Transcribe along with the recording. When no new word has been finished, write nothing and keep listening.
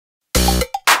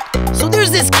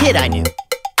was this kid I knew.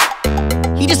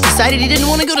 He just decided he didn't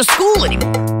want to go to school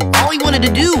anymore. All he wanted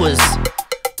to do was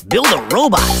build a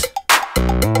robot.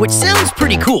 Which sounds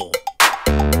pretty cool,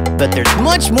 but there's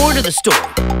much more to the story.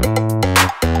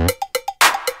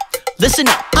 Listen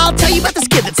up, I'll tell you about this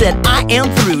kid that said, I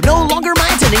am through. No longer am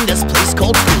I attending this place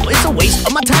called school. It's a waste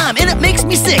of my time and it makes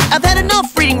me sick. I've had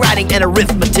enough reading, writing, and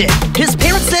arithmetic. His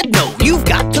parents said, no, you've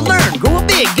got to learn. Grow up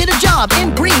big, get a job,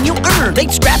 and green you'll earn. They'd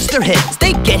scratch their heads,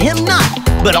 they'd get him not.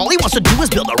 But all he wants to do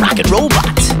is build a rockin' robot.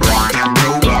 Rockin'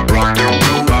 robot, rockin'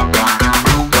 robot, rockin'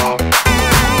 robot.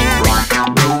 Rockin'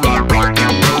 robot,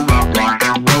 rockin' robot,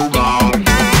 rockin' robot.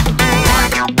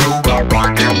 Rockin' robot,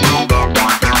 rockin' robot,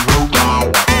 rockin'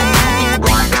 robot.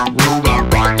 Rockin' robot,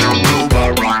 rockin'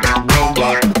 robot, rockin'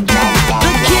 robot.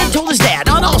 The kid told his dad,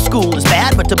 not all school is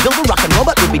bad, but to build a rockin'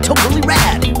 robot would be totally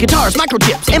rad. Guitars,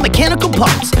 microchips, and mechanical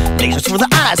parts. Lasers for the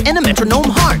eyes and a metronome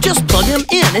heart. Just plug him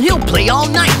in and he'll play all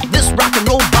night. This rockin'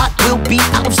 robot will be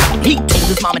out of sight. He told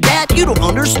his mom and dad, you don't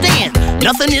understand.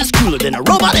 Nothing is cooler than a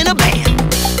robot in a band.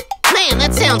 Man,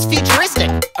 that sounds futuristic.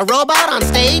 A robot on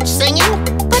stage singing?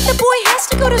 But the boy has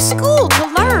to go to school to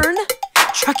learn.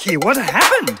 Chucky, what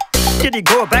happened? Did he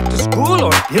go back to school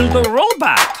or build a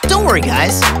robot? Don't worry,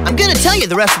 guys. I'm gonna tell you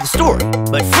the rest of the story.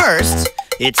 But first,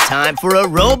 it's time for a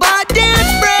robot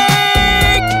dance break!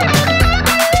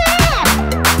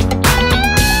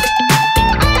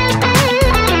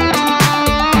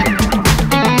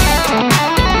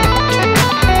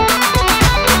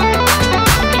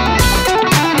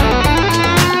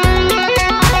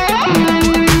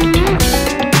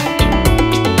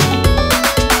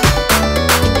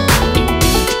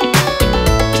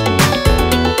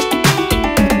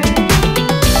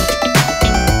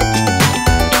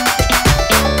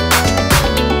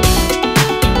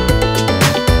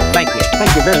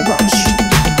 Thank you very much.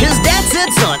 His dad said,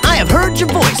 son, I have heard your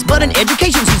voice, but an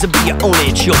education seems to be your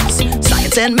only choice.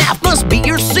 Science and math must be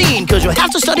your scene, cause you'll have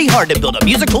to study hard to build a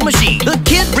musical machine. The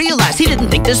kid realized he didn't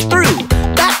think this through.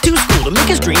 Back to school to make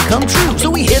his dream come true.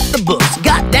 So he hit the books,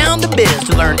 got down to biz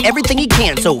to learn everything he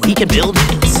can so he can build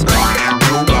his. Rockin'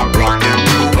 robot,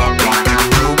 rockin' robot.